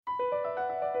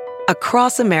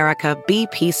Across America,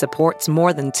 BP supports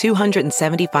more than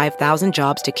 275,000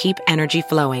 jobs to keep energy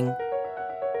flowing.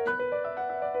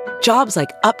 Jobs like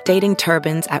updating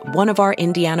turbines at one of our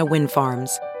Indiana wind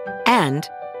farms and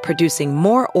producing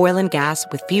more oil and gas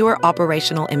with fewer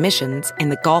operational emissions in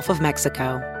the Gulf of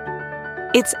Mexico.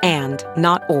 It's and,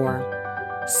 not or.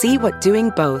 See what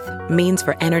doing both means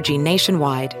for energy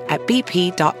nationwide at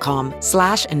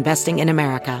bp.com/investing in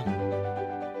America.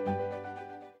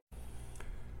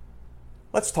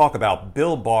 Let's talk about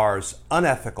Bill Barr's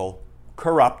unethical,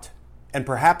 corrupt, and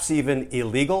perhaps even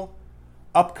illegal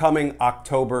upcoming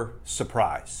October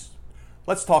surprise.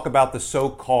 Let's talk about the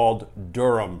so-called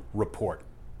Durham report,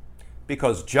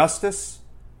 because justice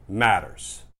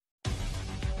matters.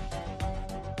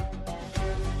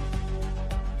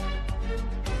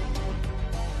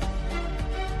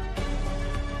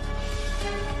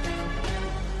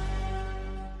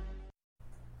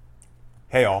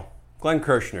 Hey all, Glenn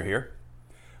Kirshner here.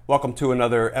 Welcome to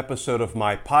another episode of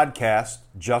my podcast,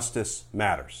 Justice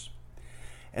Matters.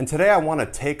 And today I want to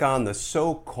take on the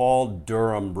so-called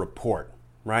Durham report,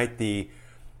 right? The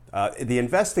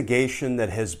investigation that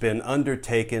has been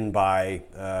undertaken by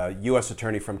U.S.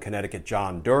 Attorney from Connecticut,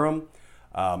 John Durham.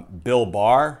 Bill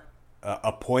Barr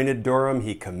appointed Durham.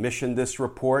 He commissioned this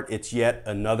report. It's yet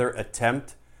another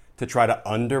attempt to try to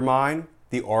undermine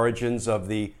the origins of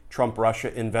the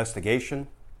Trump-Russia investigation.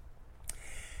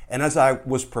 And as I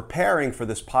was preparing for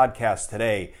this podcast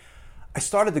today, I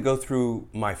started to go through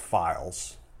my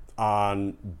files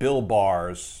on Bill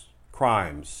Barr's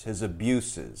crimes, his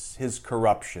abuses, his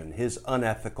corruption, his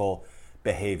unethical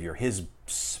behavior, his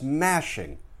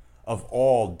smashing of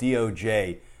all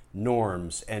DOJ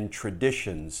norms and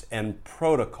traditions and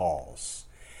protocols.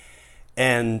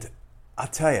 And I'll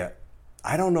tell you,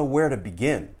 I don't know where to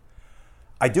begin.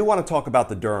 I do want to talk about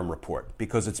the Durham report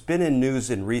because it's been in news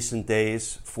in recent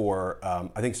days for,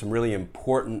 I think, some really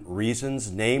important reasons.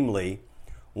 Namely,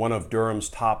 one of Durham's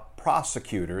top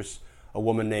prosecutors, a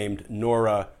woman named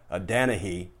Nora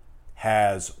Danahy,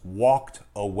 has walked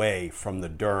away from the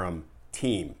Durham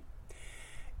team.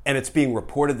 And it's being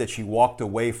reported that she walked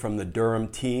away from the Durham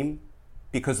team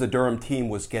because the Durham team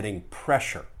was getting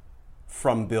pressure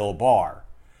from Bill Barr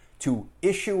to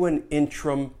issue an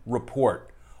interim report.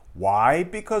 Why?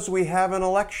 Because we have an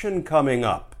election coming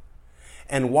up.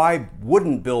 And why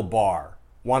wouldn't Bill Barr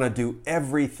want to do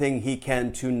everything he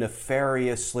can to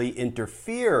nefariously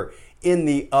interfere in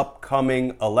the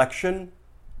upcoming election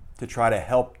to try to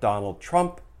help Donald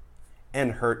Trump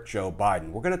and hurt Joe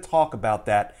Biden? We're going to talk about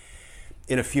that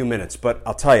in a few minutes. But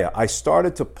I'll tell you, I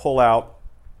started to pull out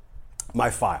my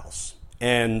files.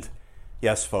 And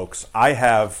yes, folks, I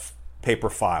have paper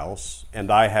files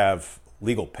and I have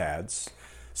legal pads.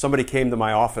 Somebody came to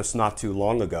my office not too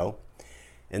long ago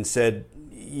and said,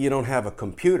 "You don't have a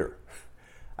computer."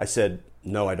 I said,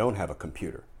 "No, I don't have a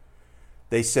computer."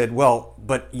 They said, "Well,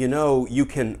 but you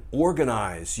can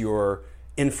organize your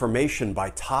information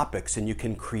by topics and you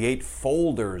can create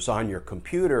folders on your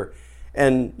computer."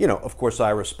 And, of course I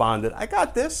responded, "I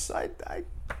got this. I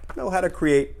know how to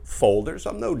create folders.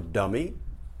 I'm no dummy."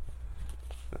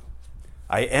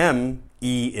 I am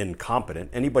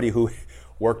incompetent. Anybody who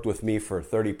worked with me for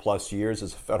 30 plus years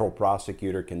as a federal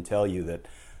prosecutor can tell you that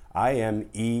I am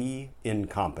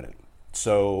incompetent.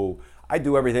 So I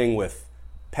do everything with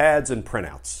pads and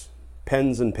printouts,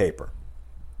 pens and paper.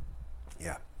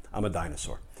 Yeah, I'm a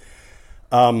dinosaur.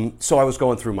 So I was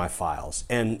going through my files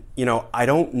and, I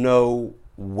don't know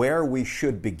where we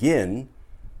should begin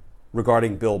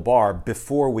regarding Bill Barr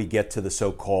before we get to the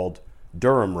so-called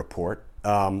Durham report.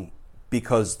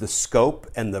 Because the scope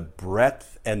and the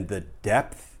breadth and the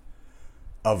depth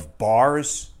of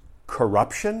Barr's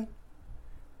corruption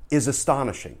is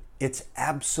astonishing. It's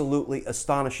absolutely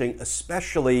astonishing,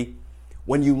 especially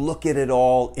when you look at it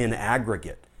all in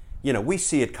aggregate. We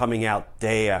see it coming out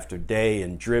day after day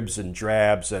in dribs and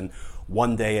drabs, and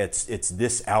one day it's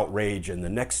this outrage and the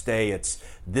next day it's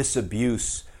this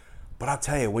abuse. But I'll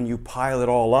tell you, when you pile it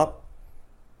all up,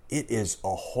 it is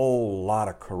a whole lot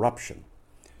of corruption.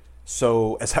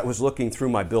 So as I was looking through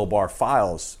my Bill Barr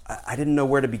files, I didn't know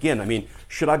where to begin. I mean,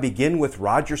 should I begin with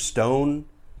Roger Stone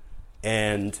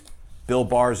and Bill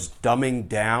Barr's dumbing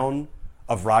down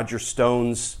of Roger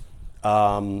Stone's,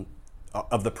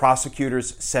 of the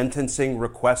prosecutor's sentencing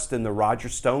request in the Roger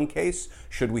Stone case?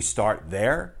 Should we start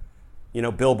there?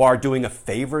 Bill Barr doing a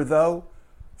favor, though,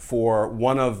 for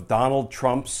one of Donald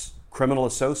Trump's criminal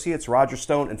associates, Roger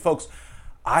Stone. And folks,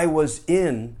 I was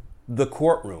in the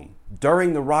courtroom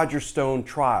during the Roger Stone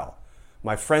trial.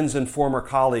 My friends and former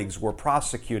colleagues were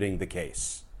prosecuting the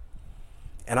case.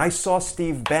 And I saw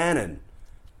Steve Bannon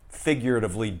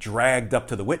figuratively dragged up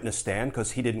to the witness stand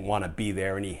because he didn't want to be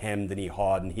there, and he hemmed and he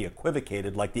hawed and he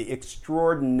equivocated like the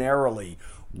extraordinarily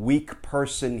weak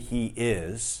person he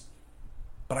is.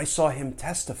 But I saw him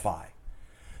testify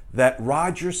that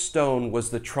Roger Stone was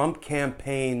the Trump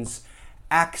campaign's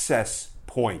access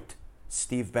point,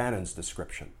 Steve Bannon's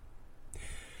description,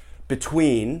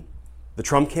 between the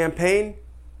Trump campaign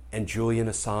and Julian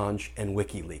Assange and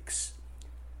WikiLeaks.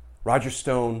 Roger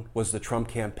Stone was the Trump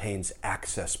campaign's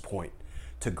access point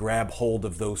to grab hold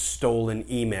of those stolen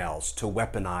emails, to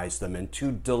weaponize them, and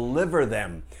to deliver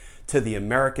them to the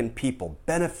American people,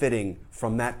 benefiting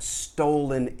from that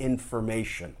stolen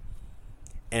information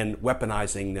and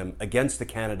weaponizing them against the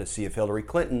candidacy of Hillary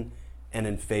Clinton and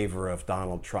in favor of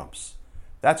Donald Trump's.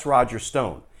 That's Roger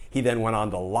Stone. He then went on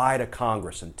to lie to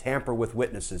Congress and tamper with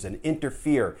witnesses and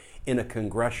interfere in a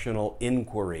congressional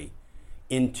inquiry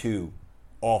into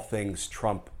all things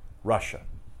Trump, Russia.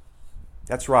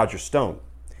 That's Roger Stone.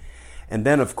 And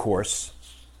then, of course,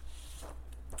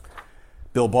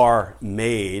 Bill Barr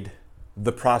made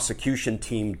the prosecution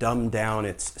team dumb down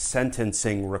its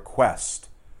sentencing request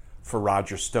for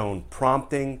Roger Stone,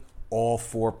 prompting all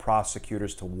four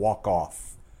prosecutors to walk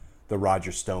off the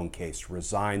Roger Stone case,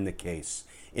 resign the case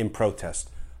in protest.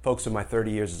 Folks, in my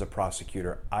 30 years as a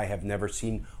prosecutor, I have never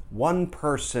seen one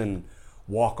person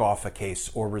walk off a case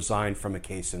or resign from a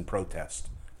case in protest.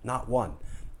 Not one.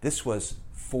 This was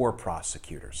four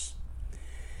prosecutors.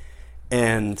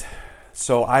 And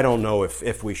so I don't know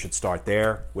if we should start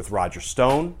there with Roger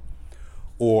Stone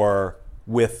or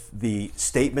with the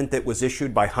statement that was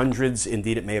issued by hundreds,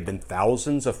 indeed it may have been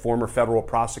thousands, of former federal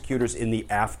prosecutors in the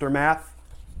aftermath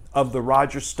of the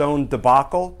Roger Stone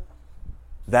debacle.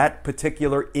 That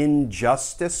particular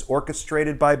injustice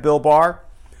orchestrated by Bill Barr,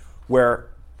 where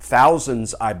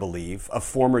thousands, I believe, of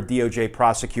former DOJ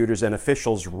prosecutors and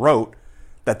officials wrote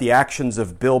that the actions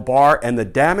of Bill Barr and the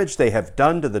damage they have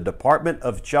done to the Department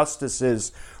of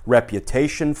Justice's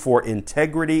reputation for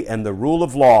integrity and the rule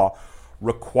of law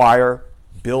require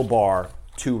Bill Barr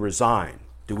to resign.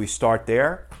 Do we start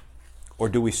there? Or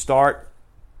do we start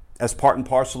as part and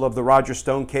parcel of the Roger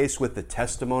Stone case with the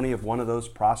testimony of one of those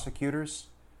prosecutors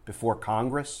before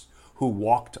Congress who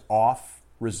walked off,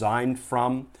 resigned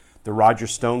from the Roger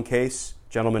Stone case,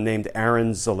 a gentleman named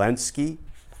Aaron Zelensky,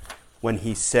 when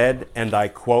he said, and I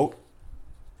quote,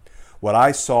 "What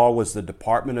I saw was the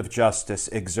Department of Justice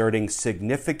exerting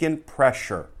significant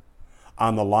pressure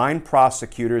on the line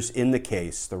prosecutors in the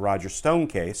case, the Roger Stone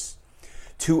case,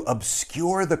 to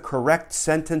obscure the correct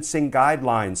sentencing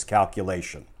guidelines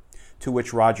calculation to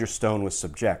which Roger Stone was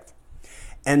subject,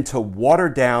 and to water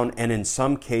down and in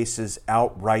some cases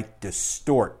outright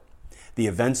distort the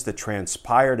events that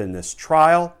transpired in this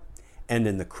trial and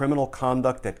in the criminal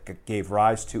conduct that gave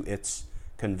rise to its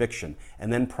conviction."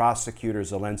 And then prosecutor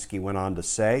Zelensky went on to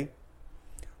say,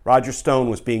 Roger Stone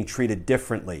was being treated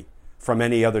differently from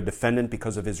any other defendant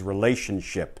because of his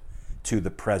relationship to the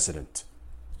president.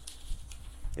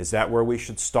 Is that where we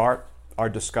should start our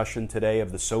discussion today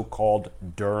of the so-called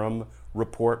Durham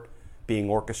report being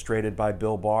orchestrated by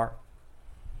Bill Barr?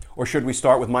 Or should we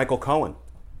start with Michael Cohen?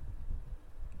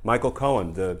 Michael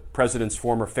Cohen, the president's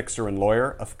former fixer and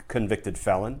lawyer, a convicted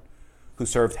felon, who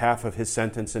served half of his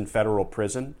sentence in federal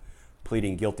prison,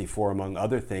 pleading guilty for, among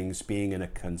other things, being in a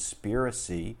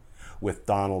conspiracy with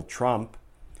Donald Trump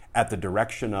at the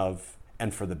direction of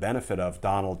and for the benefit of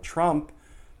Donald Trump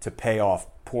to pay off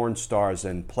porn stars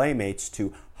and playmates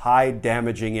to hide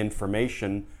damaging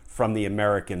information from the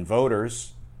American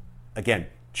voters, again,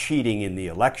 cheating in the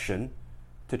election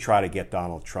to try to get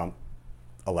Donald Trump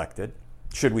elected.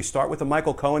 Should we start with the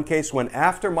Michael Cohen case, when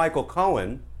after Michael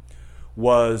Cohen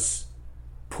was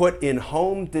put in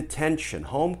home detention,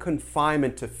 home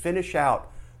confinement to finish out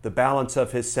the balance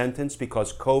of his sentence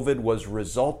because COVID was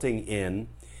resulting in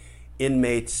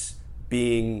inmates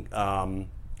being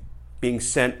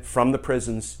sent from the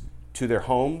prisons to their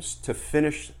homes to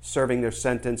finish serving their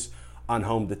sentence on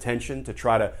home detention to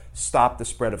try to stop the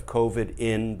spread of COVID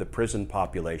in the prison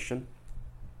population.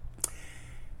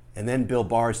 And then Bill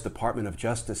Barr's Department of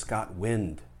Justice got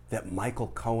wind that Michael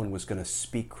Cohen was going to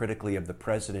speak critically of the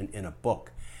president in a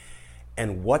book.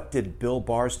 And what did Bill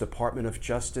Barr's Department of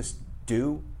Justice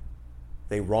do?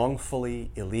 They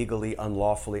wrongfully, illegally,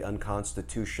 unlawfully,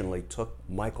 unconstitutionally took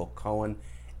Michael Cohen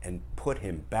and put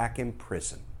him back in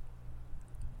prison.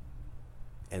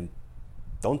 And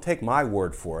don't take my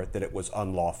word for it that it was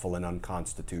unlawful and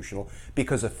unconstitutional,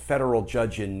 because a federal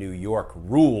judge in New York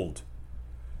ruled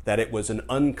that it was an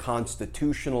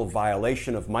unconstitutional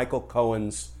violation of Michael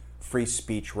Cohen's free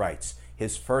speech rights,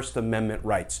 his First Amendment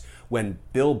rights, when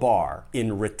Bill Barr,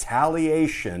 in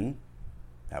retaliation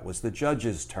That was the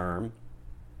judge's term.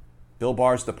 Bill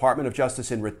Barr's Department of Justice,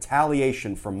 in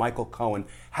retaliation for Michael Cohen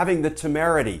having the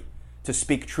temerity to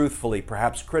speak truthfully,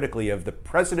 perhaps critically, of the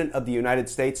President of the United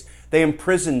States, they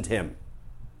imprisoned him.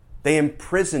 They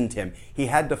imprisoned him. He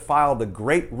had to file the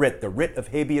great writ, the writ of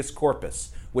habeas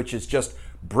corpus, which is just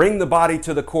bring the body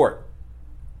to the court.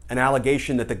 An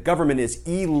allegation that the government is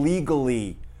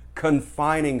illegally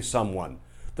confining someone.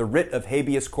 The writ of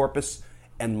habeas corpus,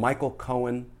 and Michael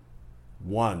Cohen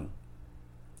won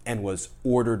and was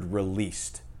ordered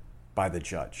released by the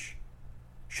judge.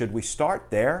 Should we start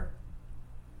there?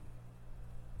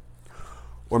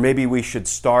 Or maybe we should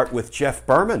start with Jeff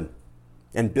Berman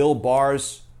and Bill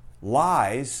Barr's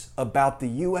lies about the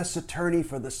U.S. Attorney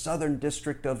for the Southern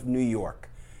District of New York,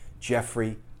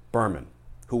 Jeffrey Berman,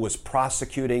 who was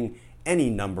prosecuting any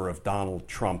number of Donald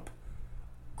Trump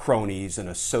cronies and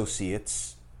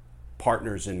associates,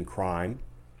 partners in crime.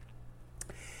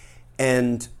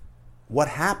 And what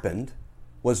happened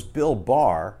was Bill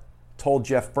Barr told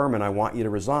Jeff Berman, I want you to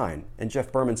resign. And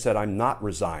Jeff Berman said, I'm not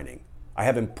resigning. I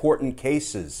have important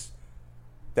cases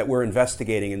that we're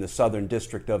investigating in the Southern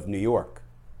District of New York.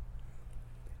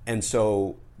 And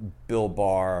so Bill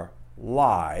Barr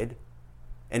lied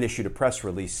and issued a press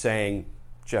release saying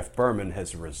Jeff Berman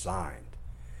has resigned.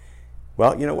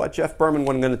 Well, you know what? Jeff Berman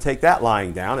wasn't going to take that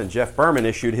lying down, and Jeff Berman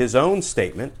issued his own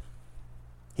statement.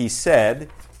 He said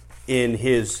in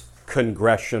his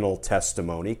congressional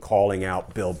testimony calling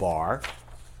out Bill Barr,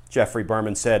 Jeffrey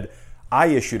Berman said, I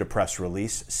issued a press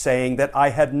release saying that I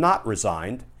had not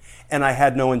resigned and I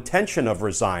had no intention of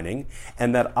resigning,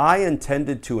 and that I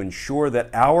intended to ensure that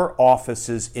our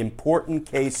office's important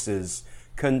cases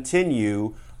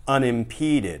continue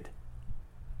unimpeded.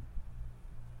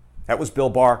 That was Bill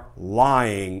Barr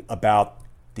lying about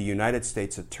the United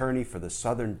States Attorney for the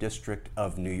Southern District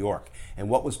of New York. And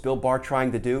what was Bill Barr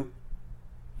trying to do?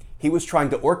 He was trying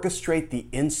to orchestrate the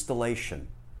installation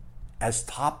as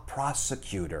top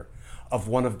prosecutor of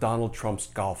one of Donald Trump's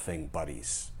golfing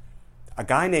buddies. A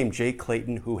guy named Jay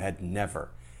Clayton who had never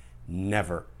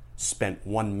spent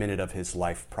 1 minute of his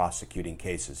life prosecuting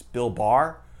cases. Bill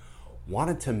Barr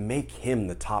wanted to make him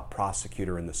the top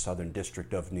prosecutor in the Southern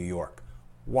District of New York.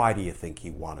 Why do you think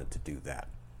he wanted to do that?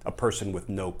 A person with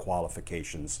no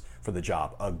qualifications for the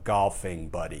job, a golfing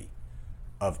buddy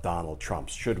of Donald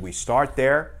Trump's. Should we start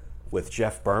there with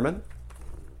Jeff Berman?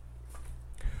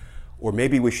 Or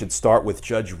maybe we should start with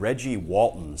Judge Reggie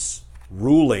Walton's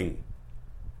ruling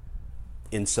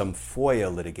in some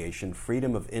FOIA litigation,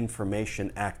 Freedom of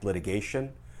Information Act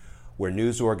litigation, where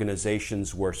news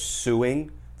organizations were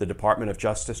suing the Department of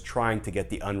Justice trying to get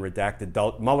the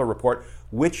unredacted Mueller report,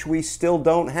 which we still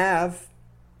don't have.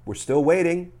 We're still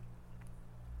waiting.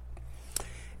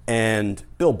 And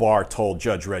Bill Barr told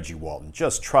Judge Reggie Walton,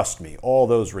 just trust me, all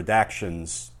those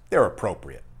redactions, they're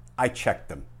appropriate. I checked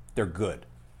them. They're good.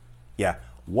 Yeah.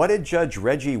 What did Judge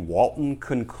Reggie Walton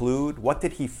conclude? What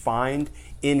did he find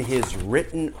in his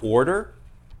written order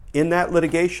in that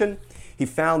litigation? He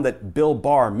found that Bill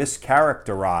Barr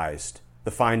mischaracterized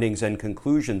the findings and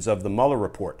conclusions of the Mueller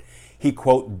report. He,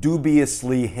 quote,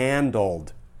 dubiously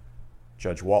handled,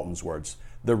 Judge Walton's words,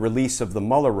 the release of the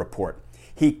Mueller report.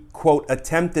 He, quote,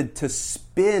 attempted to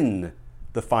spin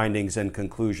the findings and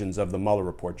conclusions of the Mueller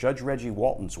report. Judge Reggie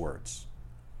Walton's words.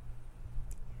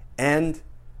 And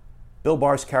Bill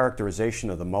Barr's characterization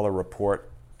of the Mueller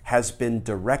report has been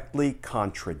directly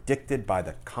contradicted by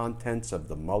the contents of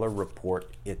the Mueller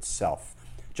report itself.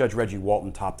 Judge Reggie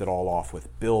Walton topped it all off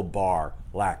with Bill Barr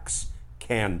lacks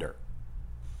candor.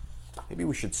 Maybe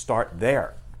we should start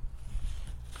there.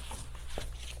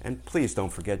 And please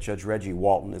don't forget, Judge Reggie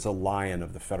Walton is a lion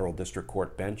of the federal district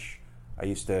court bench. I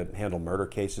used to handle murder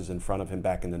cases in front of him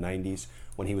back in the 90s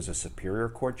when he was a Superior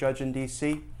Court judge in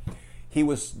D.C.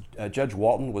 Judge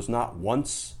Walton was not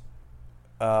once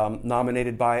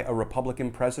nominated by a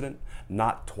Republican president,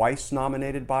 not twice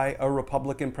nominated by a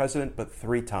Republican president, but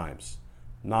 3 times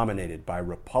nominated by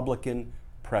Republican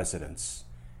presidents,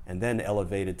 and then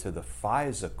elevated to the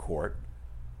FISA court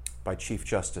by Chief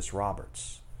Justice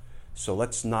Roberts. So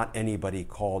let's not anybody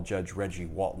call Judge Reggie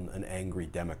Walton an angry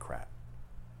Democrat.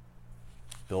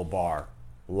 Bill Barr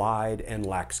lied and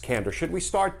lacks candor. Should we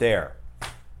start there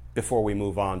before we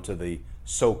move on to the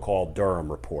so-called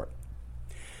Durham report?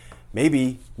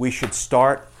 Maybe we should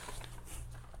start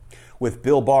with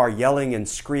Bill Barr yelling and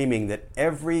screaming that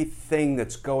everything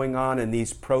that's going on in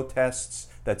these protests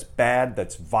that's bad,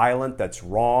 that's violent, that's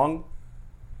wrong,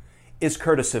 is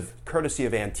courtesy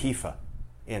of Antifa.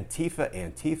 Antifa,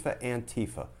 Antifa,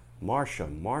 Antifa.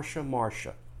 Marsha, Marsha,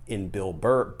 Marsha, in Bill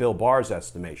Barr's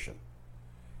estimation.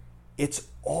 It's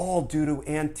all due to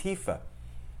Antifa.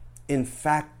 In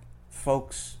fact,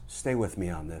 folks, stay with me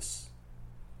on this,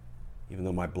 even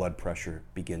though my blood pressure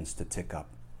begins to tick up.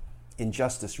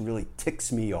 Injustice really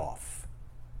ticks me off.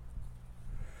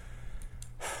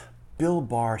 Bill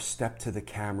Barr stepped to the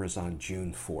cameras on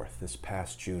June 4th, this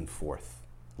past June 4th,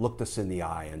 looked us in the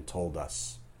eye and told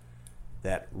us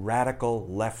that radical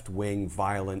left-wing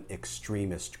violent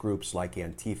extremist groups like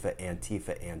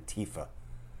Antifa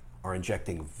are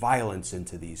injecting violence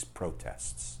into these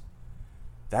protests.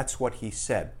 That's what he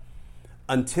said.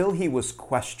 Until he was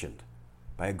questioned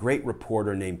by a great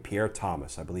reporter named Pierre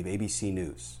Thomas, I believe ABC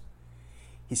News.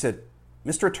 He said,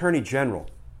 Mr. Attorney General,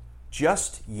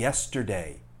 just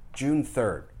yesterday, June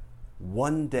 3rd,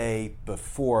 one day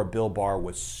before Bill Barr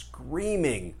was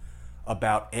screaming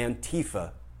about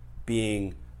Antifa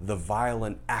being the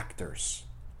violent actors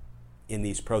in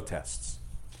these protests,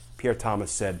 Pierre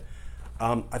Thomas said,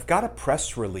 I've got a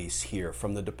press release here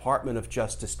from the Department of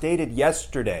Justice dated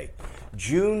yesterday,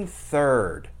 June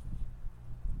 3rd.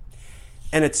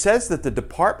 And it says that the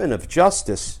Department of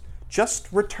Justice just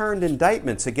returned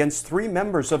indictments against 3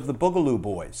 members of the Boogaloo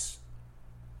Boys,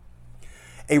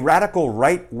 a radical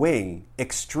right-wing,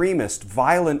 extremist,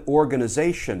 violent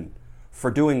organization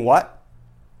for doing what?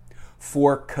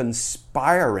 For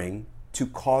conspiring to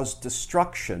cause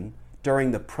destruction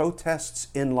during the protests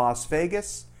in Las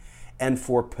Vegas and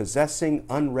for possessing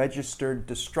unregistered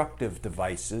destructive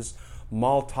devices,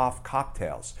 Molotov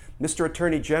cocktails. Mr.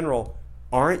 Attorney General,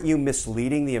 aren't you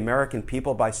misleading the American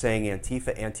people by saying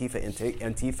Antifa, Antifa,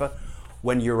 Antifa,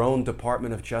 when your own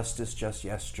Department of Justice just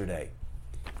yesterday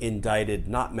indicted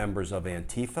not members of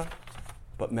Antifa,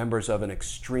 but members of an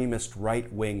extremist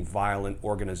right-wing violent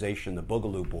organization, the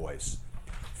Boogaloo Boys,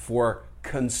 for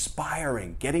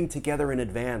conspiring, getting together in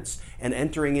advance, and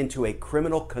entering into a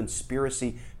criminal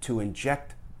conspiracy to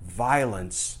inject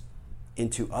violence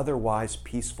into otherwise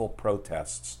peaceful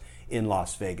protests in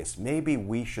Las Vegas. Maybe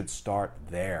we should start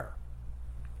there.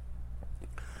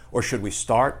 Or should we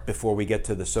start, before we get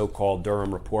to the so-called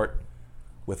Durham report,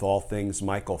 with all things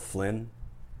Michael Flynn?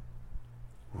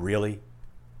 Really?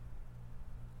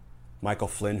 Michael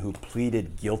Flynn, who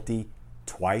pleaded guilty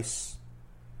twice?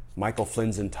 Michael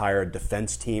Flynn's entire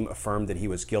defense team affirmed that he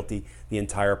was guilty. The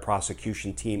entire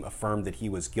prosecution team affirmed that he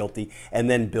was guilty. And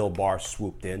then Bill Barr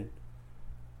swooped in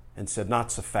and said,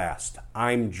 not so fast.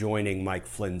 I'm joining Mike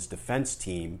Flynn's defense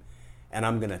team, and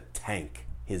I'm going to tank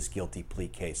his guilty plea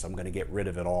case. I'm going to get rid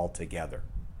of it altogether.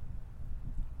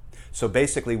 So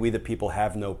basically, we the people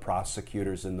have no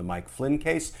prosecutors in the Mike Flynn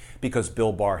case because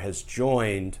Bill Barr has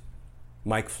joined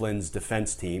Mike Flynn's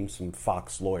defense team, some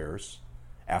Fox lawyers,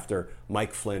 after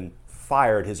Mike Flynn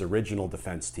fired his original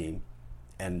defense team,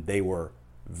 and they were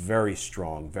very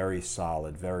strong, very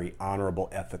solid, very honorable,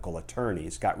 ethical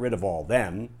attorneys, got rid of all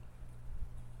them.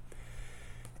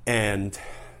 And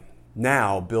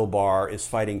now Bill Barr is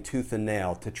fighting tooth and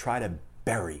nail to try to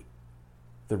bury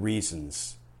the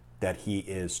reasons that he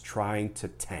is trying to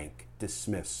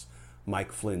dismiss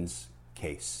Mike Flynn's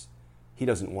case. He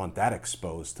doesn't want that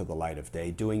exposed to the light of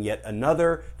day, doing yet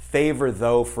another favor,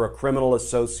 though, for a criminal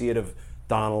associate of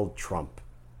Donald Trump.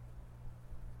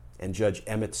 And Judge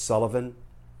Emmett Sullivan,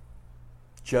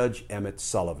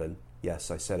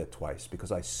 yes, I said it twice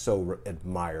because I so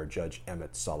admire Judge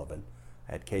Emmett Sullivan.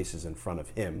 I had cases in front of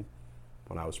him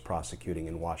when I was prosecuting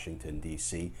in Washington,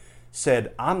 D.C.,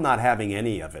 said, I'm not having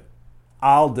any of it.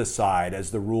 I'll decide,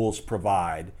 as the rules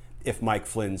provide, if Mike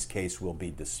Flynn's case will be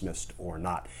dismissed or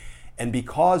not. And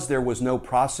because there was no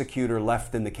prosecutor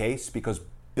left in the case, because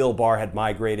Bill Barr had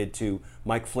migrated to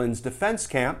Mike Flynn's defense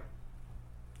camp,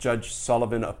 Judge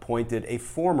Sullivan appointed a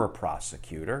former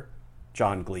prosecutor,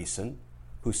 John Gleason,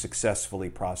 who successfully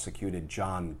prosecuted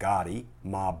John Gotti,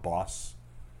 mob boss.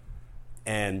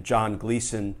 And John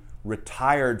Gleason,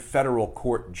 retired federal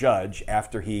court judge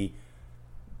after he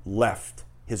left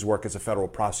his work as a federal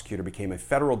prosecutor, became a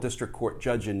federal district court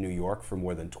judge in New York for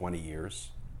more than 20 years.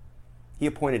 He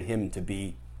appointed him to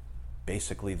be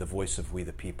basically the voice of we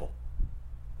the people,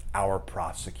 our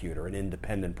prosecutor, an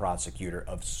independent prosecutor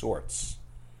of sorts.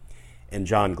 And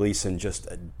John Gleason, just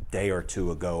a day or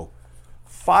two ago,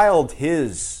 filed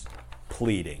his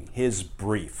pleading, his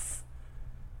brief,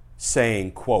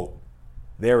 saying, quote,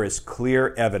 there is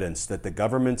clear evidence that the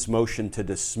government's motion to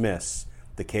dismiss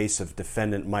the case of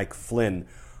defendant Mike Flynn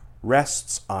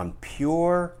rests on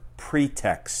pure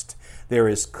pretext. There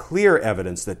is clear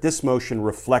evidence that this motion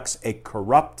reflects a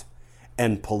corrupt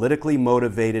and politically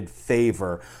motivated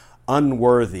favor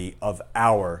unworthy of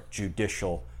our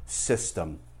judicial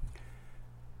system.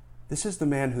 This is the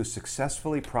man who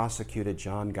successfully prosecuted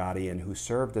John Gotti and who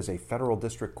served as a federal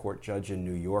district court judge in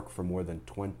New York for more than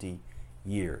 20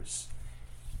 years.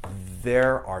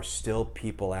 there are still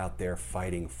people out there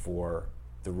fighting for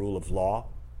the rule of law,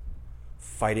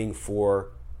 fighting for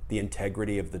the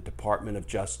integrity of the Department of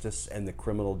Justice and the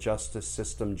criminal justice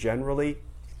system generally,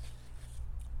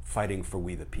 fighting for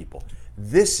we the people.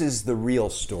 This is the real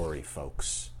story,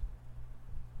 folks.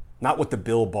 Not what the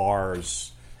Bill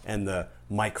Barrs and the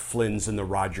Mike Flynn's and the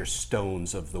Roger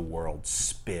Stones of the world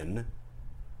spin.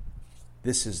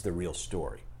 This is the real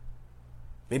story.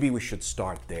 Maybe we should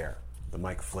start there, the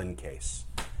Mike Flynn case,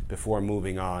 before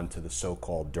moving on to the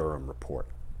so-called Durham report.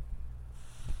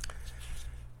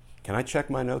 Can I check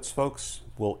my notes, folks?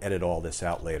 We'll edit all this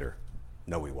out later.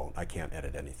 No, we won't. I can't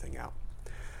edit anything out.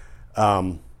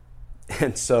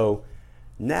 And so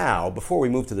now, before we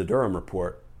move to the Durham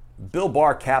report, Bill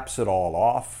Barr caps it all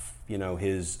off. You know,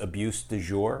 his abuse du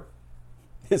jour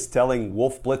is telling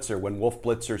Wolf Blitzer, when Wolf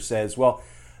Blitzer says, well,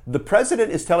 the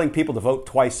president is telling people to vote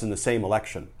twice in the same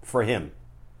election for him.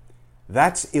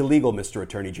 That's illegal, Mr.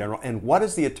 Attorney General. And what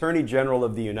does the Attorney General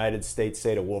of the United States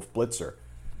say to Wolf Blitzer?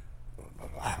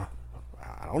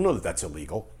 I don't know that that's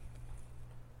illegal.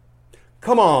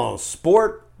 Come on,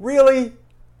 sport, really?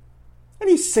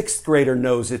 Any sixth grader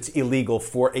knows it's illegal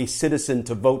for a citizen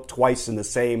to vote twice in the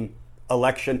same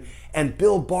election, and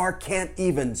Bill Barr can't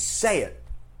even say it.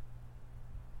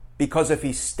 Because if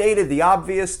he stated the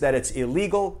obvious that it's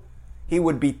illegal, he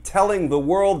would be telling the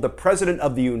world the President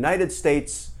of the United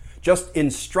States just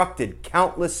instructed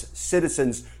countless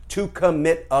citizens to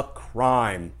commit a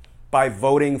crime by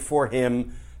voting for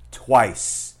him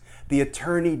twice. The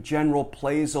Attorney General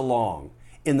plays along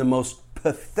in the most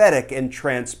pathetic and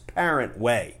transparent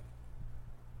way.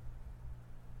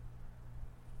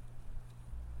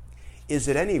 Is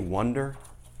it any wonder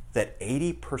that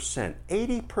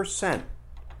 80%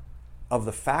 of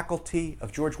the faculty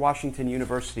of George Washington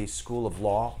University's School of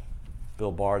Law,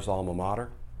 Bill Barr's alma mater,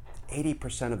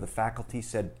 80% of the faculty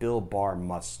said Bill Barr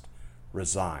must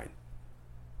resign?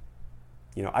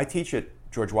 You know, I teach at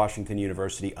George Washington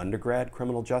University undergrad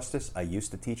criminal justice. I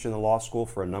used to teach in the law school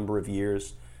for a number of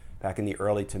years back in the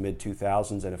early to mid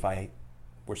 2000s. And if I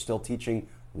were still teaching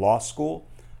law school,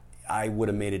 I would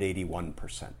have made it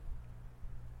 81%.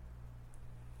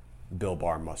 Bill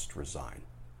Barr must resign.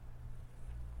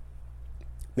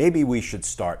 Maybe we should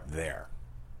start there,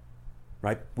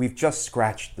 right? We've just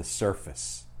scratched the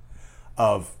surface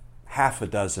of half a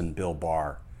dozen Bill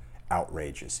Barr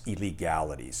outrages,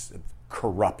 illegalities,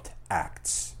 corrupt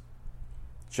acts.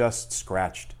 Just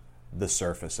scratched the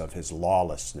surface of his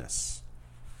lawlessness.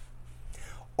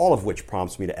 All of which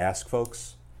prompts me to ask,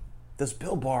 folks, does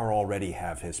Bill Barr already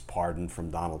have his pardon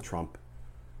from Donald Trump?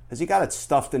 Has he got it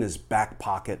stuffed in his back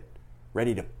pocket,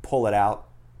 ready to pull it out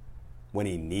when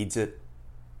he needs it,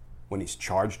 when he's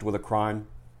charged with a crime?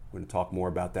 We're going to talk more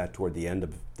about that toward the end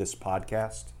of this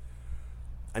podcast.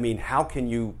 I mean, how can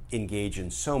you engage in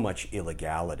so much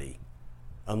illegality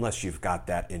unless you've got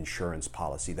that insurance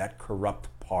policy, that corrupt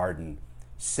pardon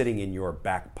sitting in your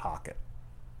back pocket?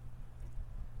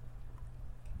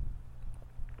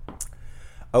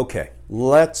 Okay,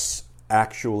 let's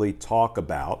actually talk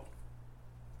about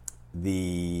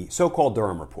the so-called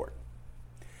Durham report,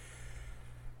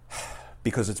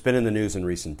 because it's been in the news in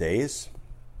recent days.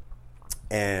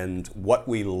 And what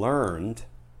we learned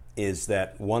is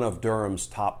that one of Durham's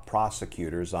top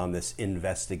prosecutors on this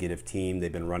investigative team,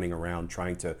 they've been running around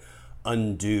trying to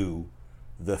undo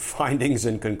the findings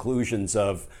and conclusions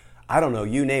of, I don't know,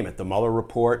 you name it, the Mueller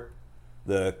report,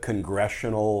 the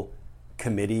congressional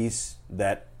committees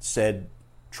that said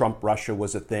Trump-Russia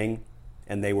was a thing,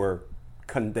 and they were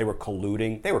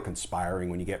colluding, they were conspiring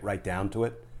when you get right down to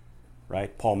it,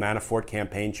 right? Paul Manafort,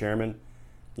 campaign chairman,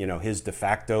 you know, his de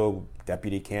facto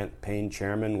deputy campaign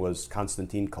chairman was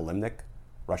Konstantin Kilimnik,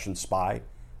 Russian spy,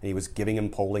 and he was giving him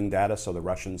polling data so the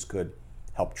Russians could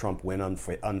help Trump win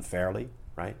unfairly,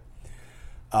 right?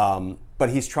 But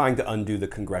he's trying to undo the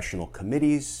congressional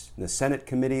committees, the Senate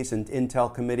committees and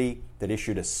Intel committee that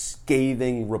issued a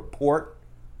scathing report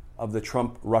of the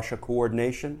Trump-Russia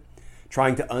coordination,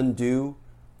 trying to undo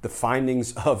the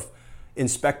findings of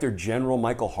Inspector General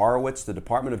Michael Horowitz, the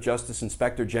Department of Justice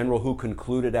Inspector General, who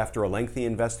concluded after a lengthy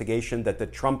investigation that the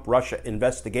Trump-Russia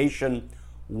investigation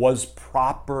was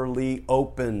properly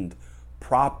opened,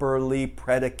 properly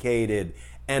predicated,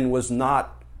 and was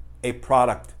not a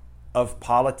product of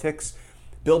politics.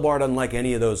 Bill Barr doesn't like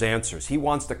any of those answers. He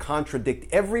wants to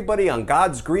contradict everybody on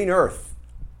God's green earth,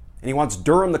 and he wants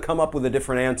Durham to come up with a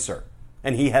different answer.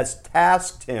 And he has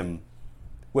tasked him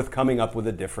with coming up with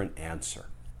a different answer.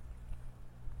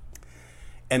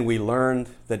 And we learned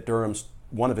that Durham's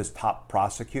one of his top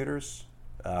prosecutors,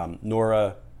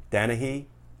 Nora Danahy,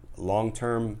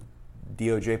 long-term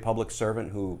DOJ public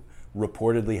servant who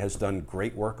reportedly has done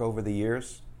great work over the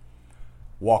years,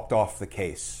 walked off the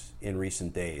case in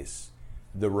recent days.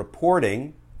 The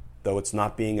reporting, though it's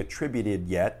not being attributed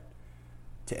yet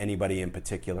to anybody in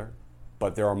particular,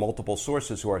 but there are multiple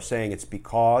sources who are saying it's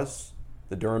because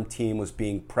the Durham team was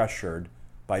being pressured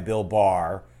by Bill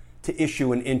Barr to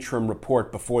issue an interim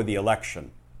report before the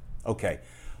election. Okay,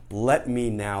 let me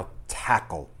now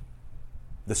tackle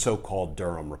the so-called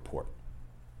Durham report.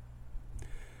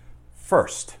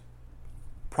 First,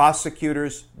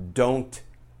 prosecutors don't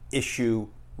issue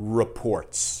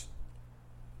reports.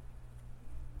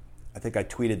 I think I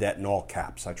tweeted that in all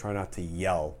caps. I try not to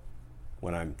yell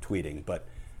when I'm tweeting, but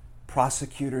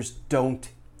prosecutors don't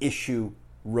issue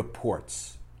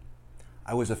reports.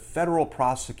 I was a federal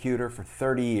prosecutor for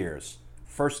 30 years,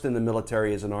 first in the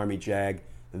military as an Army JAG,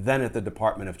 then at the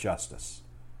Department of Justice,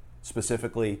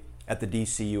 specifically at the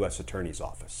D.C. U.S. Attorney's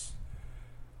Office.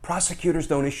 Prosecutors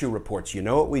don't issue reports. You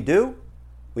know what we do?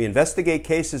 We investigate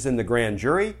cases in the grand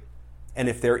jury, and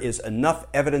if there is enough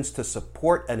evidence to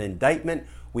support an indictment,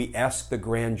 we ask the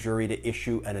grand jury to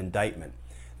issue an indictment.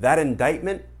 That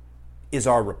indictment is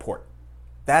our report.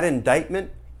 That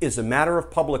indictment is a matter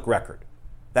of public record.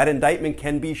 That indictment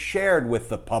can be shared with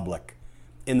the public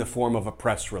in the form of a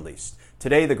press release.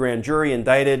 Today, the grand jury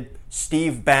indicted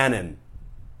Steve Bannon,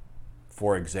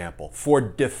 for example, for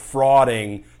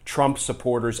defrauding Trump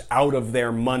supporters out of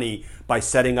their money by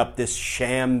setting up this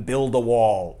sham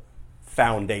Build-A-Wall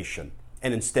foundation.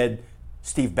 And instead,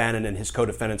 Steve Bannon and his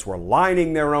co-defendants were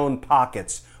lining their own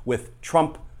pockets with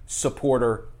Trump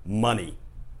supporter money,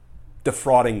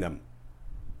 defrauding them.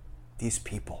 These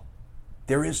people,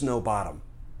 there is no bottom.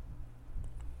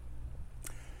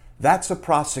 That's a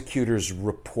prosecutor's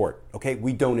report, okay?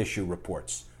 We don't issue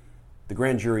reports. The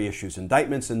grand jury issues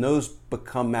indictments, and those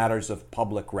become matters of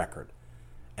public record.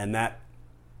 And that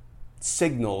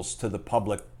signals to the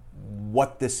public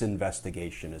what this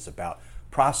investigation is about.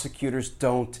 Prosecutors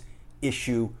don't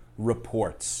issue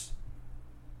reports.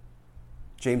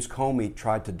 James Comey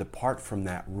tried to depart from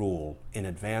that rule in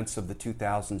advance of the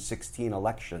 2016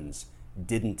 elections,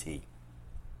 didn't he?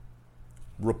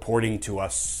 Reporting to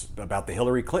us about the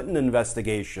Hillary Clinton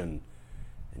investigation.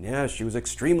 And yeah, she was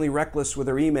extremely reckless with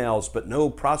her emails, but no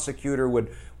prosecutor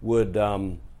would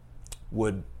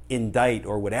indict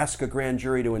or would ask a grand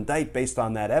jury to indict based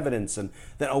on that evidence. And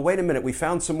then, oh, wait a minute, we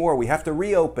found some more. We have to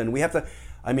reopen.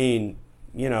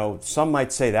 Some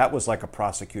might say that was like a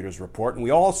prosecutor's report. And we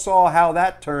all saw how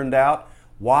that turned out.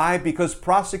 Why? Because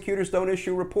prosecutors don't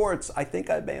issue reports. I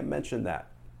think I may have mentioned that.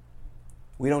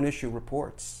 We don't issue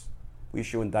reports. We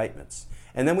issue indictments.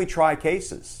 And then we try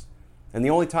cases. And the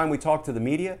only time we talk to the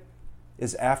media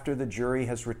is after the jury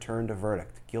has returned a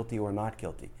verdict, guilty or not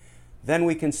guilty. Then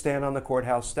we can stand on the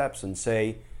courthouse steps and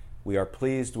say, we are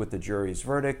pleased with the jury's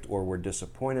verdict, or we're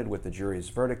disappointed with the jury's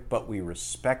verdict, but we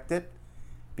respect it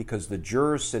because the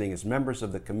jurors sitting as members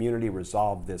of the community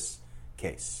resolved this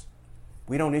case.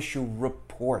 We don't issue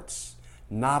reports.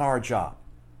 Not our job.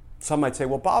 Some might say,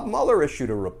 well, Bob Mueller issued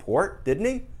a report, didn't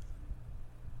he?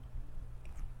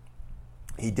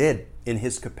 He did, in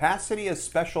his capacity as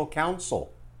special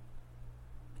counsel,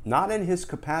 not in his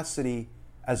capacity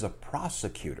as a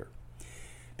prosecutor.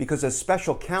 Because as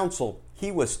special counsel,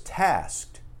 he was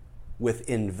tasked with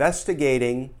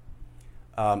investigating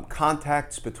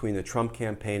contacts between the Trump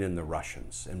campaign and the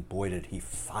Russians. And boy, did he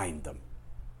find them.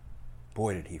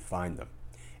 Boy, did he find them.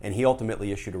 And he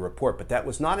ultimately issued a report. But that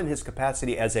was not in his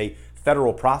capacity as a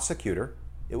federal prosecutor.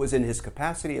 It was in his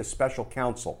capacity as special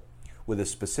counsel, with a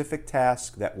specific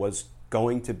task that was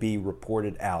going to be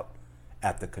reported out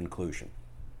at the conclusion.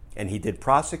 And he did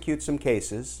prosecute some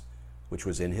cases, which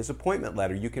was in his appointment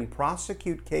letter. You can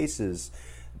prosecute cases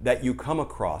that you come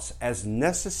across as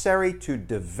necessary to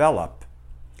develop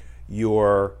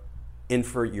your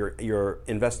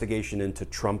investigation into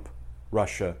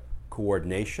Trump-Russia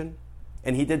coordination.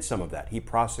 And he did some of that. He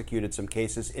prosecuted some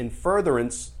cases in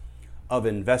furtherance of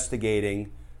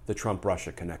investigating the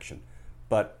Trump-Russia connection.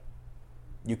 But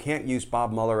you can't use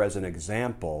Bob Mueller as an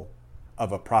example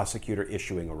of a prosecutor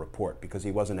issuing a report, because he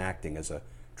wasn't acting as a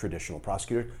traditional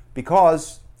prosecutor.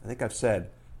 Because, I think I've said,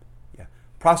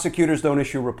 prosecutors don't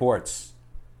issue reports.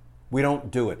 We don't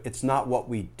do it. It's not what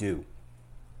we do.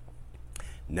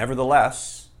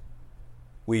 Nevertheless,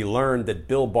 we learned that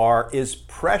Bill Barr is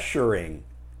pressuring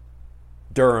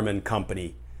Durham and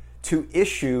company to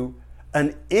issue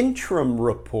an interim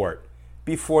report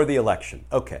before the election.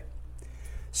 Okay.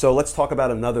 So let's talk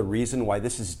about another reason why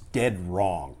this is dead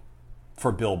wrong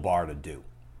for Bill Barr to do.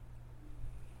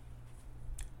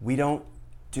 We don't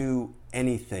do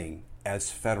anything as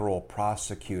federal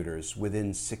prosecutors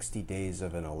within 60 days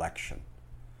of an election.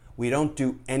 We don't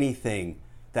do anything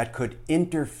that could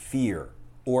interfere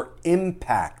or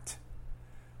impact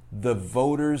the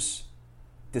voters'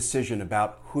 decision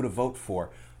about who to vote for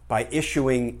by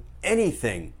issuing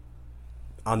anything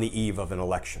on the eve of an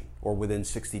election or within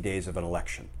 60 days of an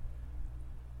election.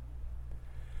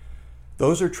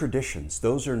 Those are traditions,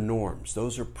 those are norms,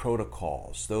 those are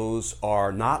protocols, those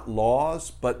are not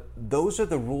laws, but those are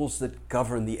the rules that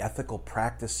govern the ethical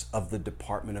practice of the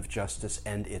Department of Justice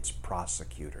and its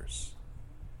prosecutors.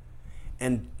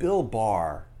 And Bill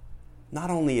Barr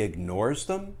not only ignores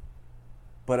them,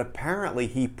 but apparently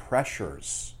he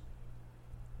pressures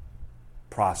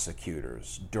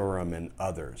prosecutors, Durham and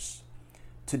others,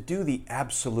 to do the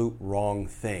absolute wrong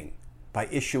thing by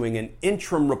issuing an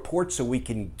interim report so we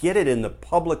can get it in the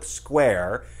public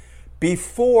square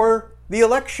before the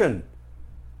election.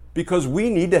 Because we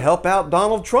need to help out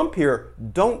Donald Trump here,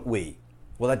 don't we?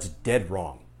 Well, that's dead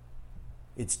wrong.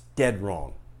 It's dead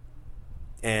wrong.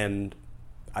 And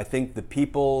I think the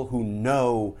people who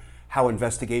know how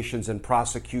investigations and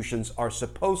prosecutions are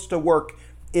supposed to work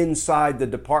inside the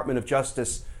Department of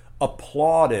Justice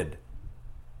applauded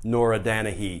Nora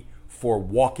Danahy for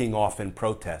walking off in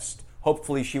protest.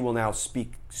 Hopefully she will now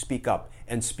speak up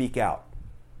and speak out.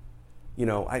 You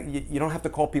know, you don't have to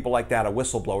call people like that a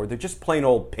whistleblower. They're just plain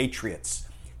old patriots.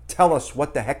 Tell us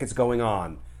what the heck is going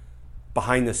on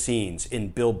behind the scenes in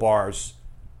Bill Barr's,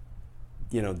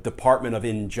 Department of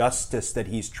Injustice that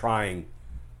he's trying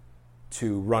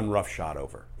to run roughshod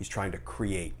over. He's trying to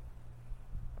create.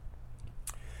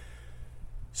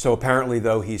 So apparently,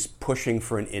 though, he's pushing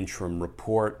for an interim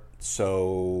report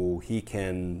so he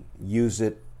can use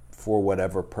it for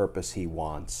whatever purpose he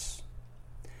wants.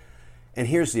 And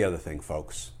here's the other thing,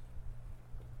 folks.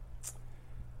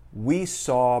 We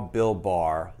saw Bill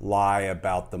Barr lie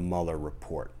about the Mueller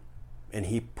report, and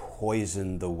he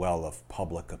poisoned the well of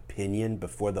public opinion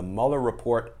before the Mueller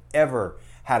report ever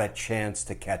had a chance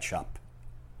to catch up.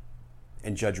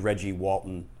 And Judge Reggie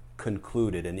Walton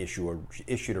concluded and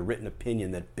issued a written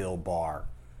opinion that Bill Barr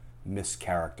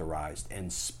mischaracterized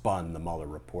and spun the Mueller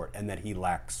report and that he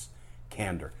lacks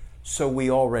candor. So we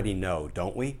already know,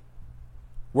 don't we?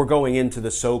 We're going into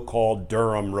the so-called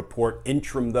Durham report,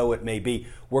 interim though it may be.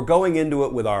 We're going into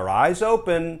it with our eyes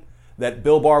open that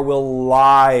Bill Barr will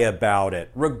lie about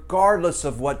it, regardless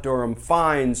of what Durham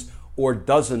finds or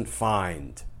doesn't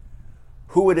find.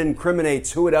 Who it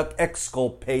incriminates, who it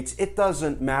exculpates, it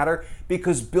doesn't matter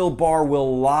because Bill Barr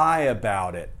will lie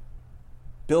about it.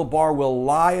 Bill Barr will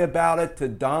lie about it to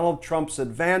Donald Trump's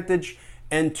advantage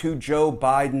and to Joe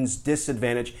Biden's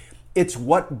disadvantage. It's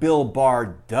what Bill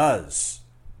Barr does.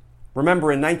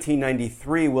 Remember in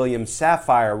 1993, William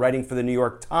Safire, writing for the New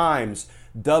York Times,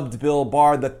 dubbed Bill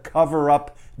Barr the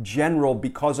cover-up general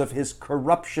because of his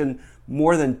corruption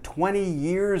more than 20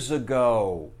 years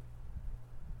ago.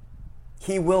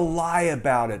 He will lie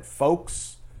about it,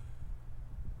 folks.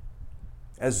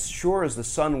 As sure as the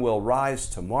sun will rise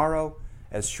tomorrow,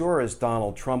 as sure as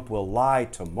Donald Trump will lie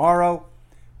tomorrow,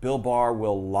 Bill Barr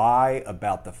will lie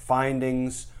about the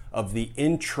findings of the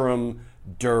interim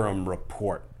Durham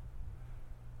report.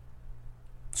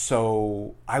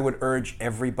 So I would urge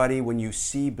everybody, when you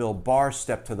see Bill Barr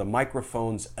step to the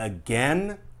microphones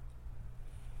again,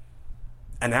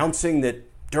 announcing that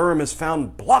Durham has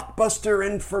found blockbuster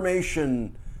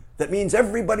information that means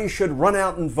everybody should run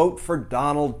out and vote for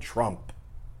Donald Trump.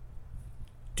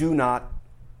 Do not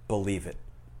believe it.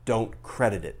 Don't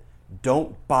credit it.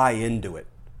 Don't buy into it.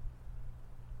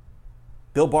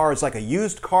 Bill Barr is like a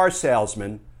used car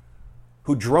salesman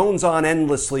who drones on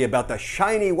endlessly about the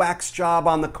shiny wax job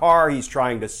on the car he's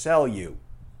trying to sell you.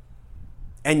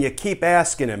 And you keep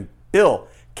asking him, Bill,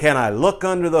 can I look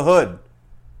under the hood?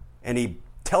 And he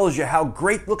tells you how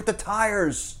great, look at the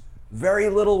tires, very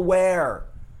little wear.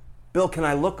 Bill, can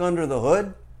I look under the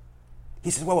hood? He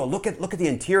says, well, look at the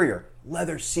interior,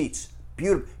 leather seats,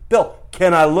 beautiful. Bill,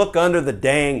 can I look under the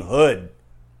dang hood?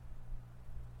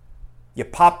 You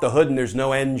pop the hood and there's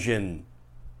no engine.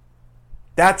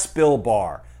 That's Bill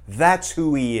Barr. That's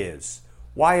who he is.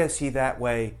 Why is he that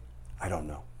way? I don't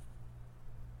know.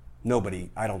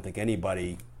 I don't think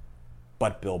anybody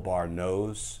but Bill Barr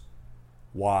knows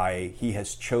why he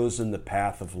has chosen the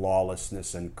path of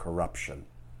lawlessness and corruption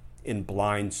in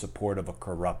blind support of a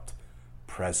corrupt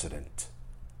president.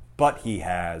 But he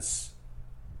has.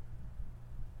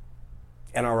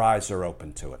 And our eyes are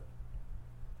open to it.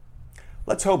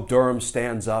 Let's hope Durham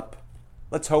stands up.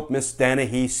 Let's hope Miss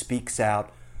Danahy speaks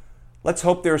out. Let's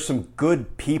hope there are some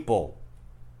good people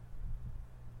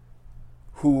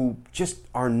who just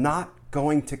are not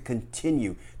going to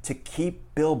continue to keep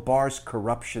Bill Barr's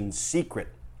corruption secret.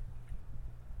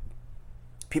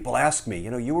 People ask me,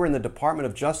 you were in the Department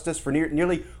of Justice for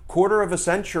nearly quarter of a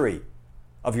century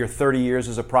of your 30 years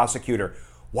as a prosecutor.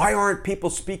 Why aren't people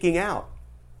speaking out?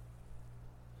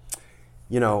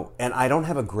 And I don't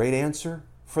have a great answer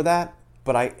for that,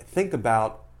 but I think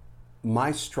about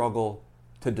my struggle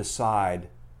to decide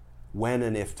when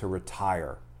and if to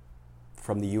retire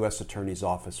from the U.S. Attorney's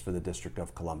Office for the District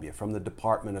of Columbia, from the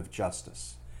Department of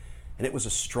Justice. And it was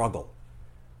a struggle.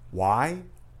 Why?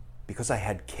 Because I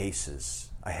had cases,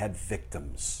 I had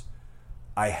victims,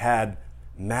 I had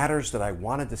matters that I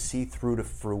wanted to see through to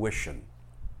fruition.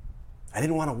 I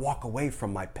didn't want to walk away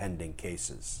from my pending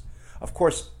cases. Of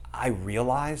course, I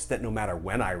realized that no matter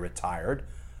when I retired,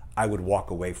 I would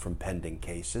walk away from pending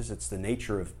cases. It's the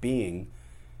nature of being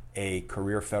a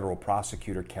career federal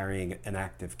prosecutor carrying an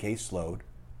active caseload.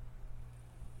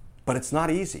 But it's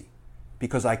not easy,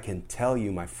 because I can tell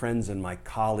you my friends and my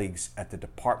colleagues at the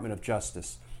Department of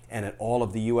Justice and at all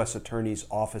of the U.S. Attorney's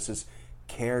offices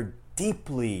care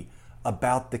deeply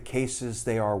about the cases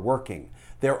they are working.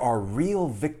 There are real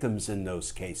victims in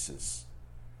those cases.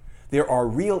 There are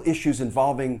real issues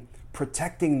involving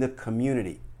protecting the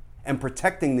community and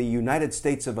protecting the United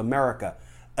States of America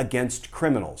against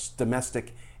criminals,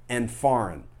 domestic and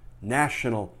foreign,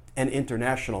 national and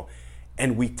international.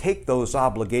 And we take those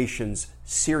obligations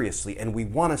seriously, and we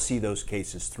want to see those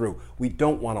cases through. We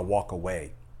don't want to walk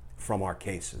away from our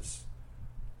cases.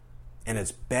 And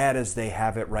as bad as they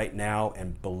have it right now,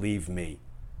 and believe me,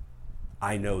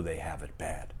 I know they have it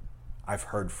bad. I've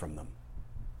heard from them.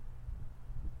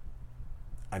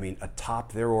 I mean,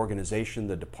 atop their organization,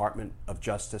 the Department of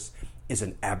Justice, is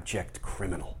an abject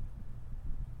criminal.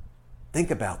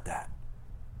 Think about that.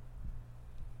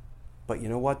 But you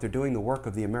know what? They're doing the work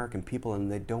of the American people, and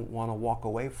they don't want to walk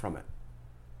away from it.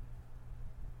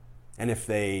 And if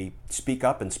they speak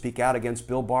up and speak out against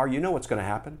Bill Barr, you know what's going to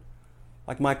happen.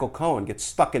 Like Michael Cohen gets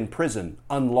stuck in prison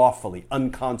unlawfully,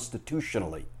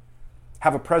 unconstitutionally.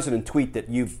 Have a president tweet that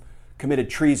you've committed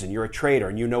treason, you're a traitor,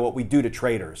 and you know what we do to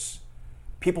traitors.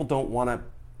 People don't want to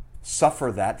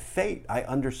suffer that fate. I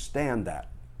understand that.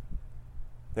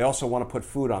 They also want to put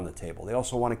food on the table. They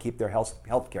also want to keep their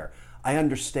health care. I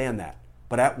understand that.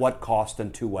 But at what cost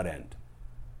and to what end?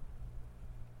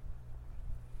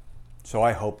 So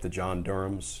I hope the John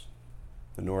Durhams,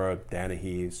 the Nora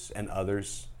Danahys, and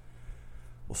others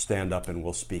will stand up and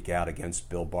will speak out against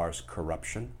Bill Barr's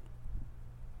corruption.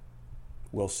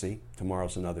 We'll see.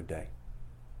 Tomorrow's another day.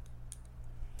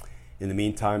 In the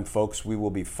meantime, folks, we will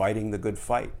be fighting the good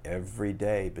fight every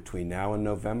day between now and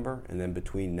November, and then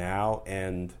between now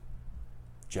and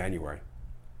January.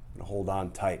 I'm going to hold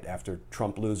on tight. After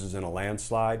Trump loses in a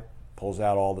landslide, pulls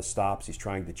out all the stops, he's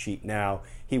trying to cheat now,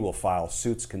 he will file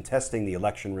suits contesting the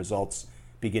election results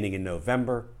beginning in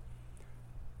November.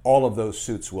 All of those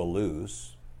suits will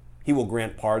lose. He will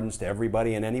grant pardons to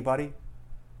everybody and anybody,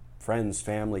 friends,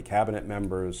 family, cabinet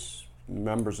members,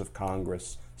 members of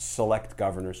Congress, select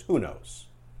governors, who knows?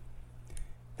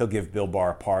 He'll give Bill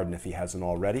Barr a pardon if he hasn't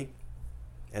already.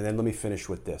 And then let me finish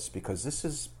with this, because this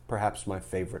is perhaps my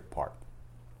favorite part.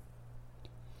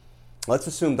 Let's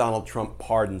assume Donald Trump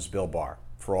pardons Bill Barr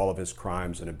for all of his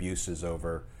crimes and abuses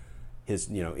over his,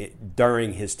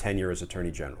 during his tenure as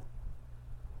Attorney General.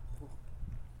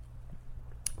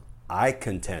 I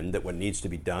contend that what needs to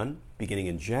be done, beginning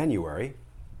in January,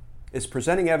 is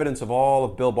presenting evidence of all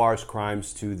of Bill Barr's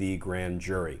crimes to the grand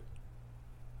jury,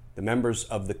 the members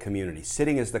of the community,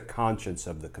 sitting as the conscience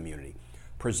of the community.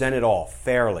 Present it all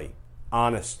fairly,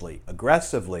 honestly,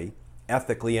 aggressively,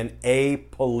 ethically, and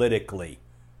apolitically.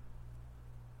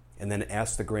 And then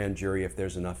ask the grand jury if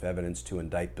there's enough evidence to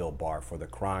indict Bill Barr for the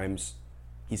crimes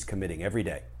he's committing every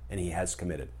day, and he has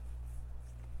committed.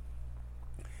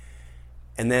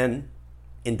 And then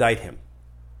indict him,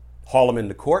 haul him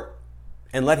into court,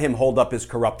 and let him hold up his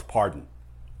corrupt pardon.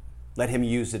 Let him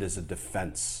use it as a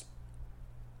defense.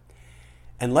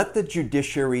 And let the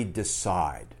judiciary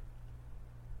decide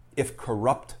if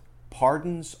corrupt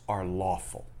pardons are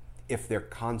lawful, if they're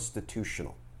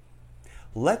constitutional.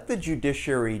 Let the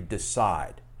judiciary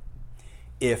decide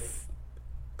if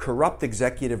corrupt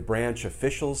executive branch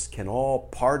officials can all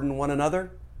pardon one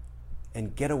another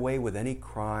and get away with any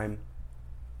crime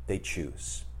they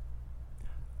choose.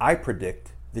 I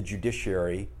predict the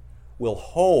judiciary will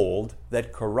hold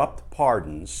that corrupt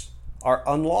pardons are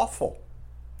unlawful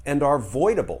and are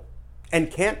voidable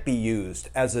and can't be used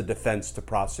as a defense to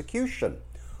prosecution.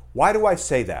 Why do I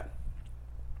say that?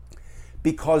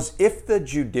 Because if the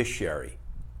judiciary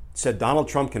said Donald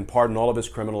Trump can pardon all of his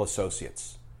criminal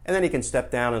associates, and then he can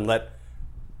step down and let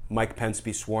Mike Pence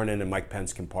be sworn in and Mike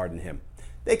Pence can pardon him,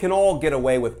 They can all get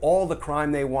away with all the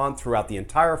crime they want throughout the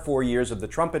entire 4 years of the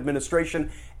Trump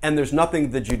administration, and there's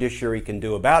nothing the judiciary can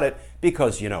do about it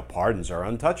because, pardons are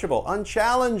untouchable,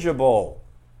 unchallengeable.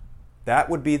 That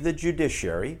would be the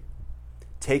judiciary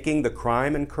taking the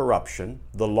crime and corruption,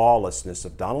 the lawlessness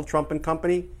of Donald Trump and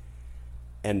company,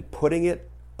 and putting it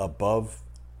above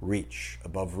reach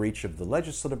of the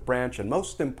legislative branch, and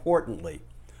most importantly,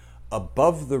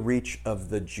 above the reach of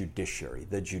the judiciary,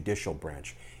 the judicial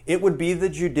branch. It would be the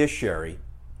judiciary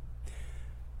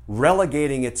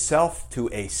relegating itself to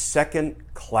a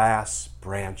second-class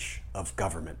branch of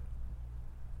government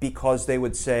because they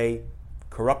would say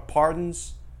corrupt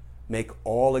pardons make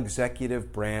all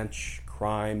executive branch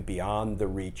crime beyond the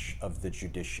reach of the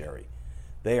judiciary.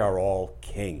 They are all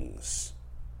kings.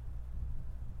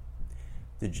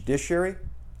 The judiciary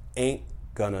ain't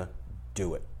gonna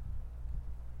do it.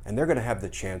 And they're going to have the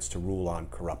chance to rule on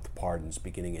corrupt pardons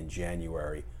beginning in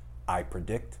January, I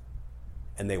predict.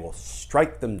 And they will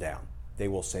strike them down. They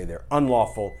will say they're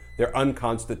unlawful, they're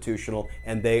unconstitutional,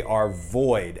 and they are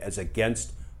void as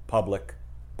against public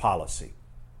policy.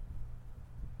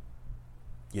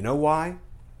 You know why?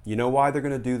 You know why they're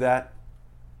going to do that?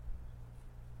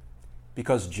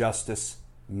 Because justice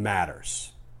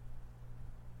matters.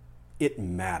 It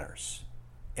matters.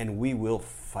 And we will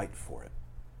fight for it.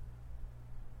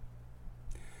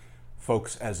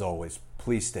 Folks, as always,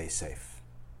 please stay safe.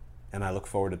 And I look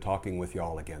forward to talking with you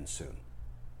all again soon.